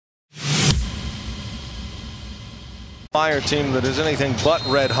Fire team that is anything but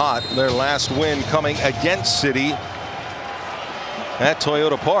red hot. Their last win coming against City at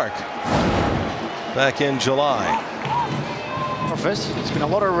Toyota Park back in July. There's been a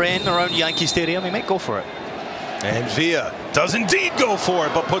lot of rain around Yankee Stadium. He might go for it. And Villa does indeed go for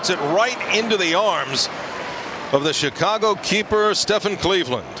it, but puts it right into the arms of the Chicago keeper, Stephen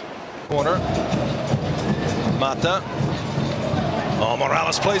Cleveland. Corner. Mata. Oh,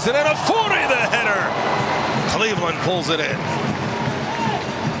 Morales plays it in. A 40, the header. Cleveland pulls it in.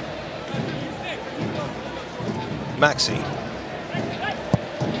 Maxi.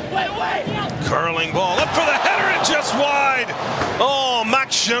 Curling ball up for the header and just wide. Oh,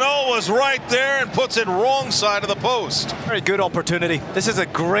 Max Chanot was right there and puts it wrong side of the post. Very good opportunity. This is a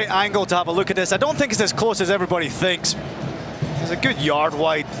great angle to have a look at this. I don't think it's as close as everybody thinks. It's a good yard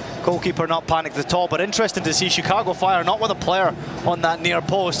wide. Goalkeeper not panicked at all, but interesting to see Chicago Fire not with a player on that near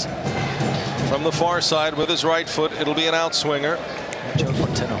post. From the far side with his right foot, it'll be an outswinger. Watch out for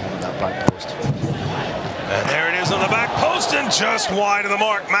Tinnerholm on that back post. And there it is on the back post and just wide of the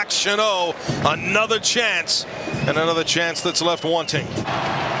mark. Max Chanot, another chance, and another chance that's left wanting.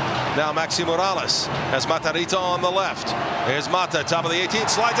 Now Maxi Morales has Matarrita on the left. Here's Mata, top of the 18,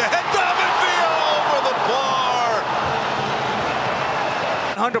 slides ahead. David Villa over the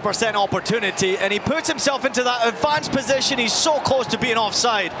bar. 100% opportunity, and he puts himself into that advanced position. He's so close to being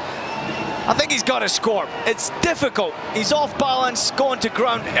offside. I think he's got to score. It's difficult. He's off balance, going to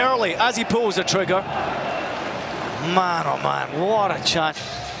ground early as he pulls the trigger. Man, oh man, what a chance.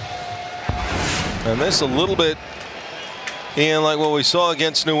 And this a little bit, Ian, like what we saw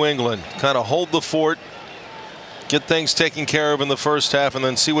against New England. Kind of hold the fort, get things taken care of in the first half, and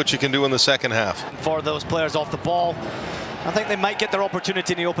then see what you can do in the second half. For those players off the ball, I think they might get their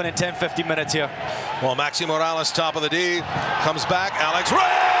opportunity in the opening 10-15 minutes here. Well, Maxi Morales, top of the D, comes back. Alex Ring,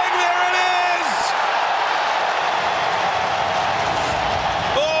 there it is!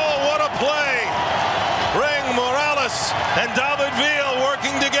 Oh, what a play! Ring, Morales, and David Villa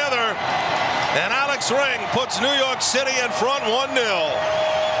working together. And Alex Ring puts New York City in front 1-0.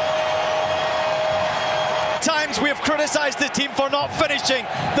 Times we have criticized the team for not finishing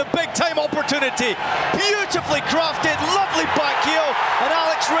the big-time opportunity. Beautifully crafted, lovely back heel, and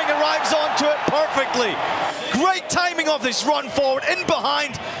Alex Ring arrives onto it perfectly. Great timing of this run forward, in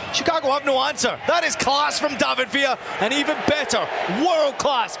behind. Chicago have no answer. That is class from David Villa, and even better, world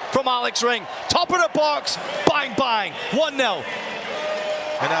class from Alex Ring. Top of the box, bang, bang, 1-0.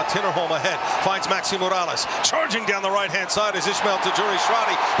 And now Tinnerholm ahead, finds Maxi Morales. Charging down the right-hand side is Ismail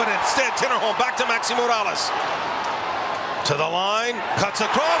Tajuri-Shradi, but instead Tinnerholm back to Maxi Morales. To the line, cuts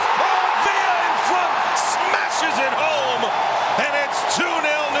across. Oh, Villa in front, smashes it home, and it's 2-0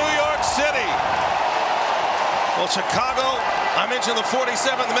 New York City. Well, Chicago, I mentioned the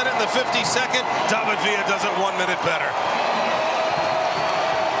 47th minute and the 52nd. David Villa does it 1 minute better.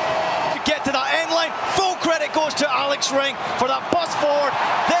 Get to that end line. Full credit goes to Alex Ring for that bust forward.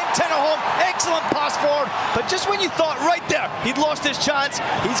 Then Tinnerholm, excellent pass forward. But just when you thought right there he'd lost his chance,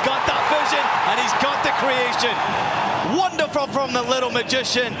 he's got that vision and he's got the creation. Wonderful from the little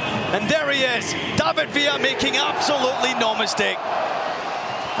magician. And there he is, David Villa making absolutely no mistake.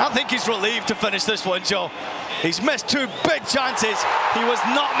 I think he's relieved to finish this one, Joe. He's missed two big chances. He was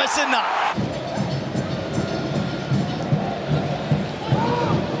not missing that.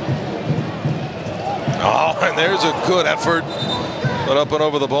 Oh, and there's a good effort, but up and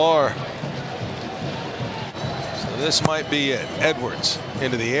over the bar. So this might be it. Edwards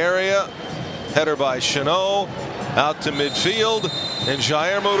into the area. Header by Chanot. Out to midfield. And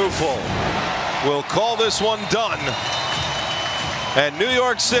Jair Marufo will call this one done. And New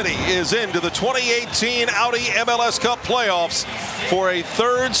York City is into the 2018 Audi MLS Cup playoffs for a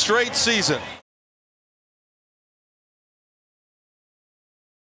third straight season.